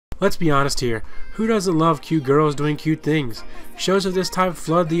Let's be honest here, who doesn't love cute girls doing cute things? Shows of this type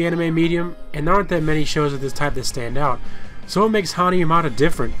flood the anime medium, and there aren't that many shows of this type that stand out. So what makes Hanayamata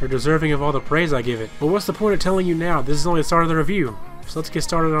different, or deserving of all the praise I give it? But what's the point of telling you now? This is only the start of the review. So let's get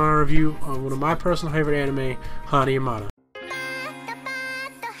started on our review on one of my personal favorite anime, Hanayamata.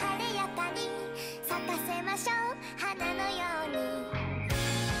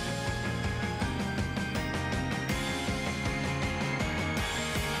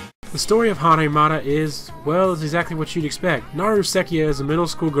 The story of Hanayamata is exactly what you'd expect. Naru Sekiya is a middle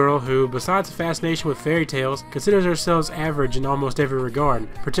school girl who, besides a fascination with fairy tales, considers herself average in almost every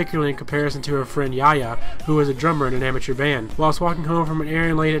regard, particularly in comparison to her friend Yaya, who is a drummer in an amateur band. Whilst walking home from an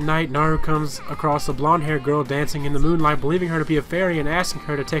airing late at night, Naru comes across a blonde-haired girl dancing in the moonlight, believing her to be a fairy and asking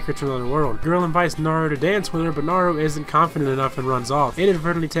her to take her to another world. The girl invites Naru to dance with her, but Naru isn't confident enough and runs off,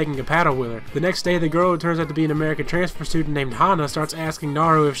 inadvertently taking a paddle with her. The next day, the girl, who turns out to be an American transfer student named Hana, starts asking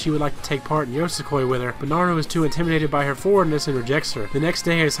Naru if she would like to take part in Yosakoi with her, but Naru is too intimidated by her forwardness and rejects her. The next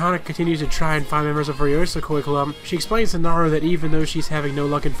day, as Hana continues to try and find members of her Yosakoi club, she explains to Naru that even though she's having no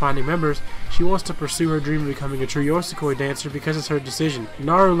luck in finding members, she wants to pursue her dream of becoming a true Yosakoi dancer because it's her decision.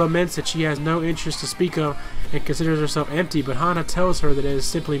 Naru laments that she has no interest to speak of and considers herself empty, but Hana tells her that it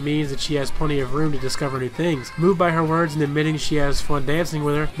simply means that she has plenty of room to discover new things. Moved by her words and admitting she has fun dancing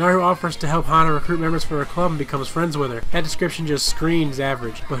with her, Naru offers to help Hana recruit members for her club and becomes friends with her. That description just screams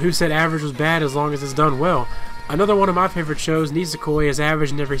average. But who said average was bad as long as it's done well? Another one of my favorite shows, Nisekoi, is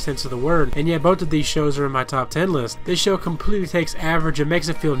average in every sense of the word, and yet both of these shows are in my top 10 list. This show completely takes average and makes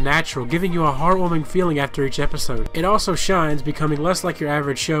it feel natural, giving you a heartwarming feeling after each episode. It also shines, becoming less like your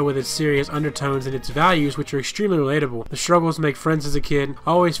average show with its serious undertones and its values, which are extremely relatable. The struggles to make friends as a kid,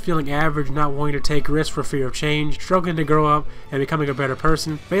 always feeling average, not wanting to take risks for fear of change, struggling to grow up and becoming a better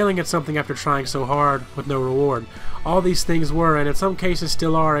person, failing at something after trying so hard with no reward. All these things were, and in some cases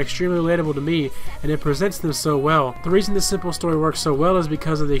still are, extremely relatable to me, and it presents them so well. The reason this simple story works so well is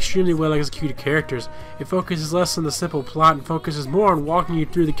because of the extremely well executed characters. It focuses less on the simple plot and focuses more on walking you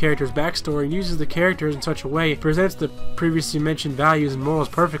through the character's backstory and uses the characters in such a way it presents the previously mentioned values and morals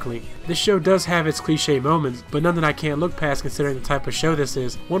perfectly. This show does have its cliche moments, but none that I can't look past considering the type of show this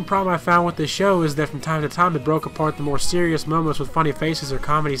is. One problem I found with this show is that from time to time it broke apart the more serious moments with funny faces or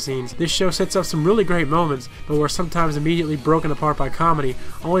comedy scenes. This show sets up some really great moments, but were sometimes immediately broken apart by comedy,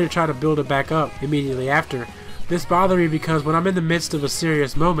 only to try to build it back up immediately after. This bothered me because when I'm in the midst of a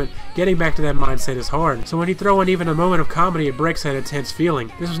serious moment, getting back to that mindset is hard. So when you throw in even a moment of comedy, it breaks that intense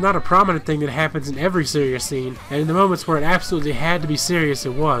feeling. This was not a prominent thing that happens in every serious scene, and in the moments where it absolutely had to be serious,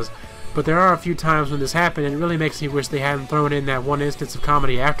 it was. But there are a few times when this happened, and it really makes me wish they hadn't thrown in that one instance of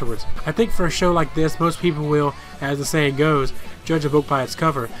comedy afterwards. I think for a show like this, most people will, as the saying goes, judge a book by its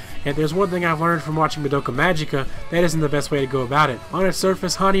cover. And there's one thing I've learned from watching Madoka Magica, that isn't the best way to go about it. On its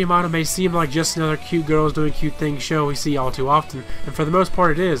surface, Hanayamata may seem like just another cute girls doing cute things show we see all too often, and for the most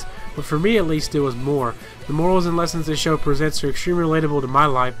part it is, but for me at least it was more. The morals and lessons this show presents are extremely relatable to my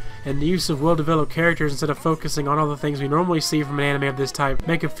life, and the use of well-developed characters instead of focusing on all the things we normally see from an anime of this type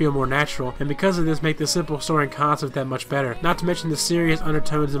make it feel more natural, and because of this make the simple story and concept that much better, not to mention the serious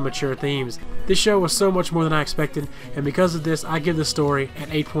undertones and mature themes. This show was so much more than I expected, and because of this I give the story an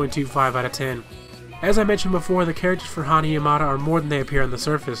 8.25 out of 10. As I mentioned before, the characters for Hanayamata are more than they appear on the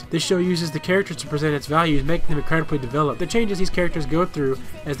surface. This show uses the characters to present its values, making them incredibly developed. The changes these characters go through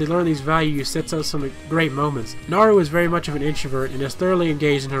as they learn these values sets up some great moments. Naru is very much of an introvert and is thoroughly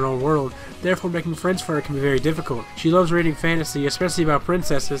engaged in her own world, therefore making friends for her can be very difficult. She loves reading fantasy, especially about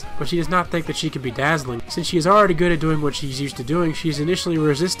princesses, but she does not think that she can be dazzling. Since she is already good at doing what she's used to doing, she is initially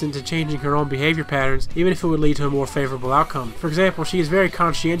resistant to changing her own behavior patterns, even if it would lead to a more favorable outcome. For example, she is very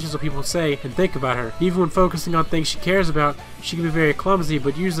conscientious of what people say and think about her. Even when focusing on things she cares about, she can be very clumsy,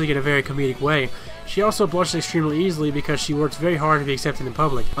 but usually in a very comedic way. She also blushes extremely easily because she works very hard to be accepted in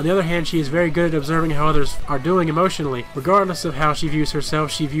public. On the other hand, she is very good at observing how others are doing emotionally. Regardless of how she views herself,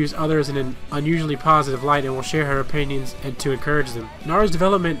 she views others in an unusually positive light and will share her opinions and to encourage them. Naru's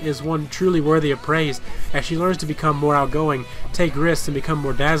development is one truly worthy of praise, as she learns to become more outgoing, take risks, and become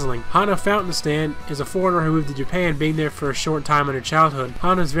more dazzling. Hana Fountainstand is a foreigner who moved to Japan, being there for a short time in her childhood.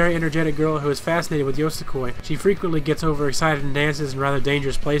 Hana is a very energetic girl who is fascinated with Yosakoi. She frequently gets overexcited in dances in rather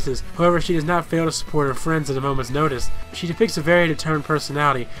dangerous places. However, she does not fail to to support her friends at a moment's notice. She depicts a very determined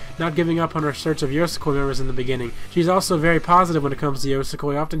personality, not giving up on her search of Yosakoi members in the beginning. She's also very positive when it comes to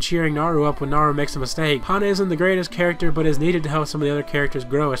Yosakoi, often cheering Naru up when Naru makes a mistake. Hana isn't the greatest character, but is needed to help some of the other characters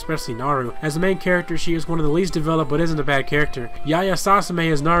grow, especially Naru. As the main character, she is one of the least developed, but isn't a bad character. Yaya Sasame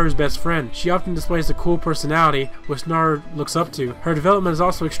is Naru's best friend. She often displays a cool personality, which Naru looks up to. Her development is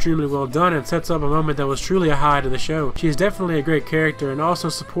also extremely well done and sets up a moment that was truly a highlight of the show. She is definitely a great character and also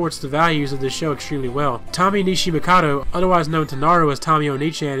supports the values of the show extremely well. Tommy Nishimikado, otherwise known to Naru as Tommy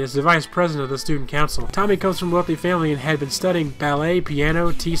Onichan, is the vice president of the student council. Tommy comes from a wealthy family and had been studying ballet,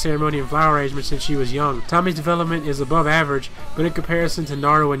 piano, tea ceremony, and flower arrangement since she was young. Tommy's development is above average, but in comparison to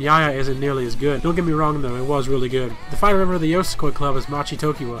Naru and Yaya isn't nearly as good. Don't get me wrong though, it was really good. The final member of the Yosakoi Club is Machi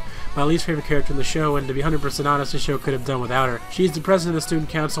Tokiwa, my least favorite character in the show, and to be 100% honest, the show could have done without her. She's the president of the student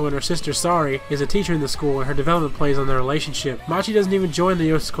council, and her sister Sari is a teacher in the school, and her development plays on their relationship. Machi doesn't even join the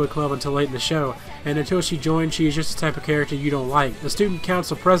Yosakoi Club until late in the show, and until she joins, she is just the type of character you don't like. The student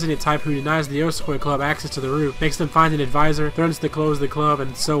council president type who denies the Yosakoi Club access to the roof, makes them find an advisor, threatens to close the club,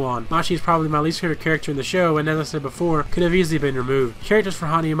 and so on. Machi is probably my least favorite character in the show, and as I said before, could have easily been removed. Characters for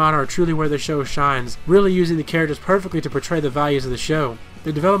Hanayamata are truly where the show shines, really using the characters perfectly to portray the values of the show.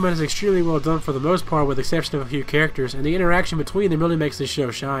 The development is extremely well done for the most part, with the exception of a few characters, and the interaction between them really makes this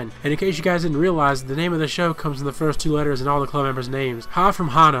show shine. And in case you guys didn't realize, the name of the show comes in the first two letters in all the club members' names. Ha from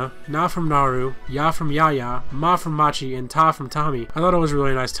Hana, Na from Naru, Ya from Yaya, Ma from Machi, and Ta from Tommy. I thought it was a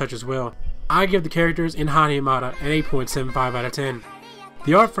really nice touch as well. I give the characters in Hanayamata an 8.75 out of 10.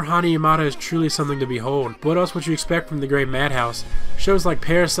 The art for Hanayamata is truly something to behold. What else would you expect from the great Madhouse? Shows like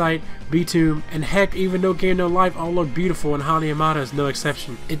Parasite, B-Tomb, and heck, even No Game No Life all look beautiful, and Hanayamata is no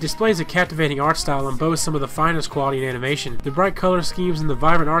exception. It displays a captivating art style and boasts some of the finest quality in animation. The bright color schemes and the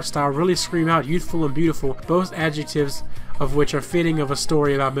vibrant art style really scream out youthful and beautiful, both adjectives of which are fitting of a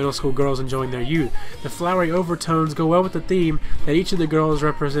story about middle school girls enjoying their youth. The flowery overtones go well with the theme that each of the girls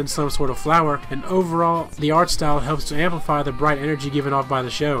represents some sort of flower, and overall the art style helps to amplify the bright energy given off by the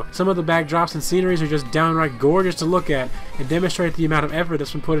show. Some of the backdrops and sceneries are just downright gorgeous to look at and demonstrate the amount of effort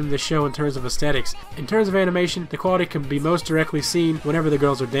that's been put into the show in terms of aesthetics. In terms of animation, the quality can be most directly seen whenever the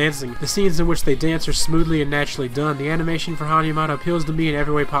girls are dancing. The scenes in which they dance are smoothly and naturally done. The animation for Hanayamata appeals to me in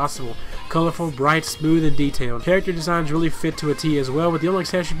every way possible. Colorful, bright, smooth, and detailed. Character designs really fit to a T as well, with the only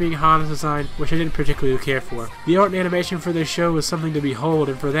exception being Hana's design, which I didn't particularly care for. The art and animation for this show is something to behold,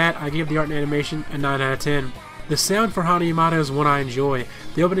 and for that I give the art and animation a 9 out of 10. The sound for Hanayamata is one I enjoy.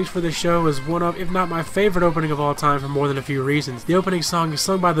 The openings for this show is one of, if not my favorite opening of all time for more than a few reasons. The opening song is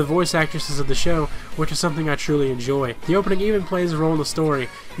sung by the voice actresses of the show, which is something I truly enjoy. The opening even plays a role in the story,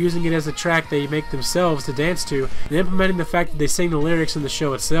 using it as a track they make themselves to dance to, and implementing the fact that they sing the lyrics in the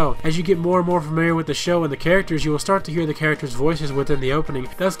show itself. As you get more and more familiar with the show and the characters, you will start to hear the characters' voices within the opening,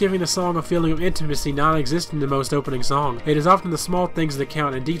 thus giving the song a feeling of intimacy non-existent in most opening songs. It is often the small things that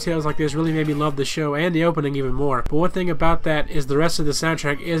count, and details like this really made me love the show and the opening even more. But one thing about that is the rest of the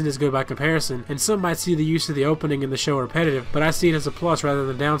soundtrack isn't as good by comparison, and some might see the use of the opening in the show repetitive, but I see it as a plus rather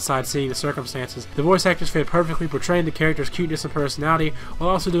than a downside seeing the circumstances. The voice actors fit perfectly, portraying the character's cuteness and personality, while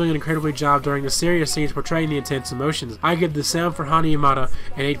also doing an incredibly job during the serious scenes portraying the intense emotions. I give the sound for Hanayamata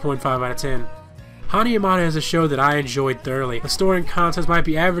an 8.5 out of 10. Hanayamata is a show that I enjoyed thoroughly. The story and concepts might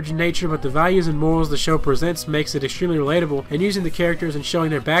be average in nature, but the values and morals the show presents makes it extremely relatable, and using the characters and showing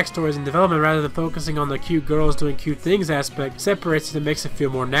their backstories and development rather than focusing on the cute girls doing cute things aspect separates it and makes it feel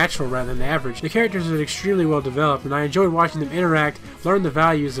more natural rather than average. The characters are extremely well developed, and I enjoyed watching them interact, learn the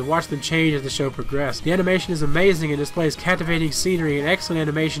values, and watch them change as the show progressed. The animation is amazing and displays captivating scenery and excellent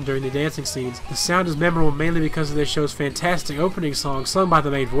animation during the dancing scenes. The sound is memorable mainly because of this show's fantastic opening song sung by the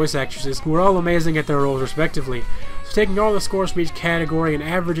main voice actresses, who are all amazing at their roles respectively. So taking all the scores from each category and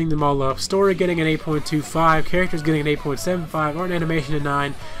averaging them all up, story getting an 8.25, characters getting an 8.75, art and animation a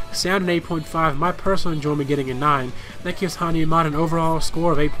 9, sound an 8.5, my personal enjoyment getting a 9. That gives Hanayamata an overall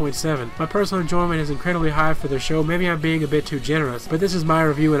score of 8.7. My personal enjoyment is incredibly high for the show. Maybe I'm being a bit too generous, but this is my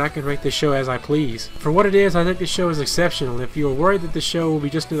review and I can rate this show as I please. For what it is, I think this show is exceptional. If you were worried that the show will be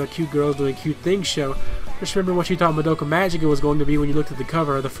just another cute girls doing cute things show, just remember what you thought Madoka Magica was going to be when you looked at the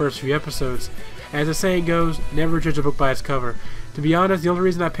cover of the first few episodes. As the saying goes, never judge a book by its cover. To be honest, the only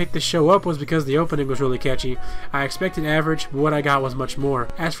reason I picked this show up was because the opening was really catchy. I expected average, but what I got was much more.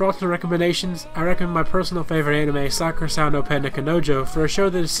 As for alternate recommendations, I recommend my personal favorite anime, Sakura-san no Pen no Kanojo, for a show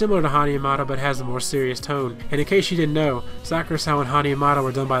that is similar to Hanayamata but has a more serious tone. And in case you didn't know, Sakura-san and Hanayamata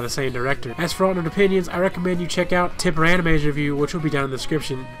were done by the same director. As for alternate opinions, I recommend you check out TipperAnime's review, which will be down in the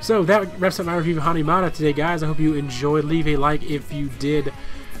description. So that wraps up my review of Hanayamata today, guys. I hope you enjoyed. Leave a like if you did.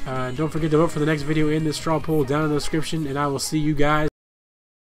 Don't forget to vote for the next video in the straw poll down in the description, and I will see you guys